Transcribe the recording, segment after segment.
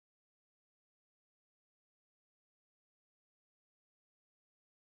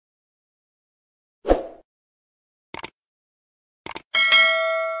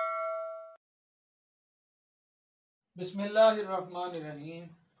Bismillahirrahmanirrahim.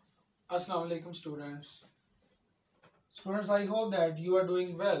 Assalamu alaikum students. Students, I hope that you are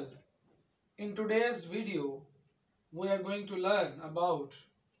doing well. In today's video, we are going to learn about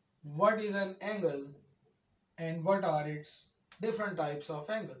what is an angle and what are its different types of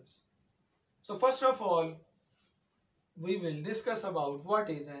angles. So first of all, we will discuss about what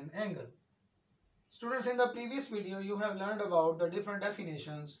is an angle. Students, in the previous video, you have learned about the different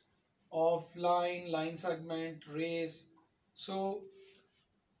definitions of line segment, rays. So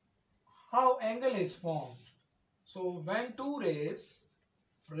how angle is formed? So when two rays,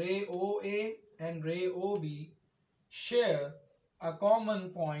 ray OA and ray OB, share a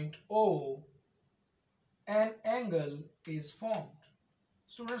common point O, an angle is formed.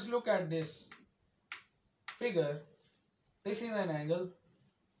 Students, look at this figure. This is an angle.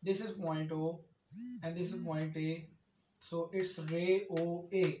 This is point O and this is point A. So it's ray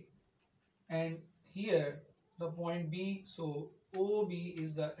OA. And here the point B. So OB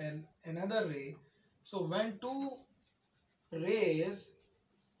is the another ray. So when two rays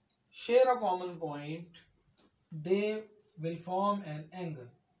share a common point, they will form an angle.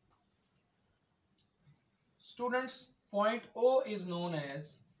 Students, point O is known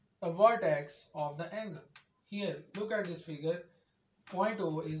as the vertex of the angle. Here, look at this figure. Point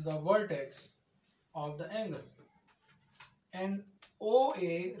O is the vertex of the angle. And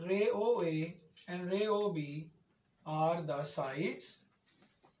OA, ray OA and ray OB are the sides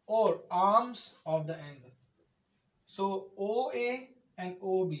or arms of the angle. So OA and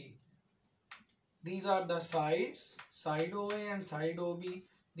OB, these are the sides, side OA and side OB,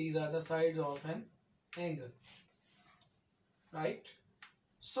 these are the sides of an angle, right?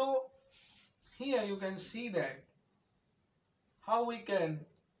 So here you can see that how we can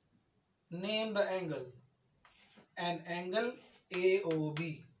name the angle. An angle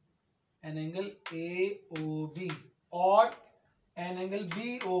AOB, an angle AOB, or an angle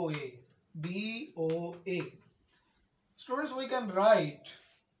BOA. Students, we can write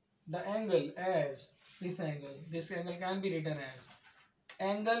the angle as this angle. This angle can be written as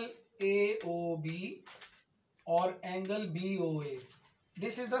angle AOB or angle BOA.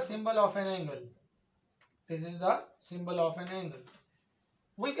 This is the symbol of an angle. This is the symbol of an angle.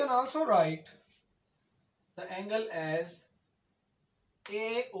 We can also write the angle as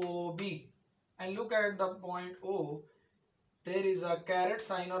AOB, and look at the point O. There is a caret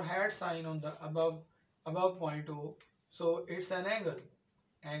sign or hat sign on the above point O. So it's an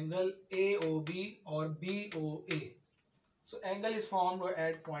angle AOB or BOA. So angle is formed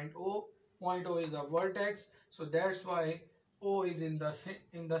at point O. Point O is the vertex, so that's why O is in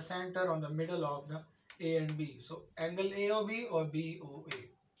the center on the middle of the A and B. So angle AOB or BOA.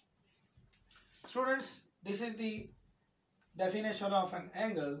 Students, this is the definition of an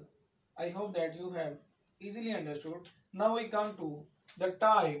angle. I hope that you have easily understood. Now we come to the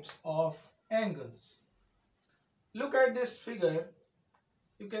types of angles. Look at this figure.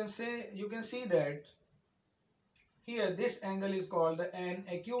 You can see that here this angle is called an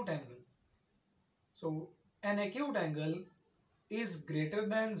acute angle. So an acute angle is greater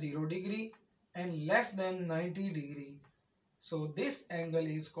than 0 degree and less than 90 degree. So this angle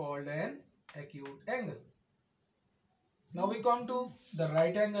is called an acute angle. Now we come to the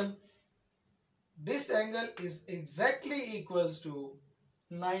right angle. This angle is exactly equals to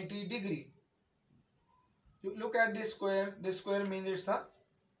 90 degree. You look at this square. This square means it's a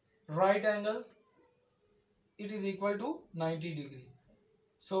right angle. It is equal to 90 degree.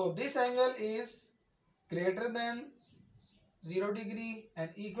 So this angle is greater than 0 degree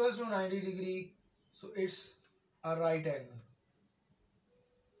and equals to 90 degree. So it's a right angle.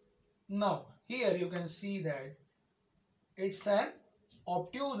 Now here you can see that it's an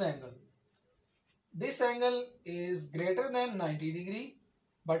obtuse angle. This angle is greater than 90 degree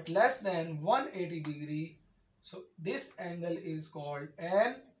but less than 180 degree. So this angle is called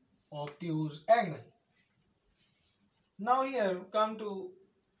an obtuse angle. Now here come to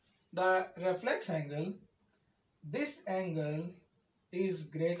the reflex angle. This angle is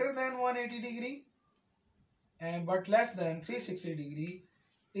greater than 180 degree and but less than 360 degree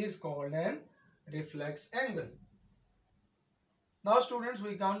is called an reflex angle. Now students,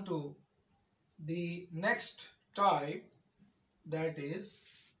 we come to the next type, that is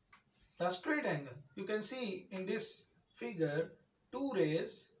the straight angle. You can see in this figure two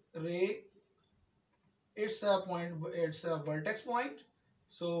rays. Ray, it's a vertex point.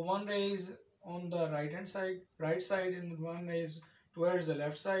 So one ray is on the right side and one ray is towards the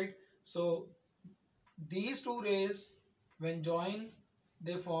left side. So these two rays when join,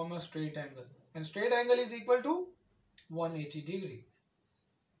 they form a straight angle, and straight angle is equal to 180 degree.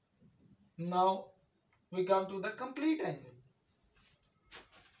 Now we come to the complete angle.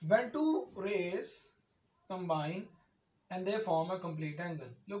 When two rays combine and they form a complete angle.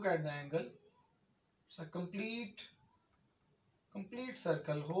 Look at the angle. It's a complete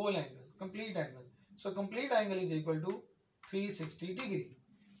circle, whole angle, complete angle. So complete angle is equal to 360 degree.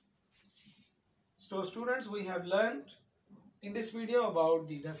 So students, we have learned in this video about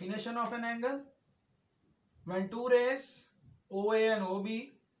the definition of an angle. When two rays OA and OB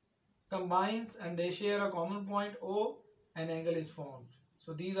combines and they share a common point O, an angle is formed.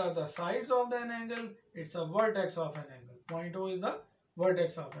 So these are the sides of an angle. It's a vertex of an angle. Point O is the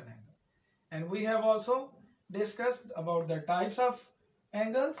vertex of an angle. And we have also discussed about the types of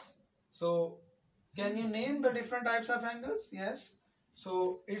angles. So can you name the different types of angles? Yes.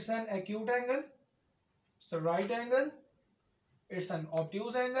 So it's an acute angle, it's a right angle, it's an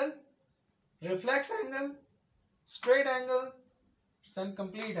obtuse angle, reflex angle, straight angle, it's an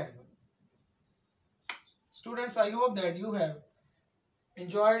complete angle. Students, I hope that you have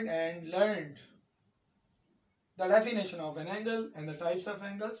enjoyed and learned the definition of an angle and the types of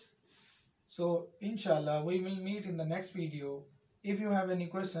angles. So inshallah we will meet in the next video. If you have any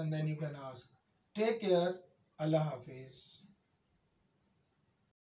question, then you can ask. Take care. Allah Hafiz.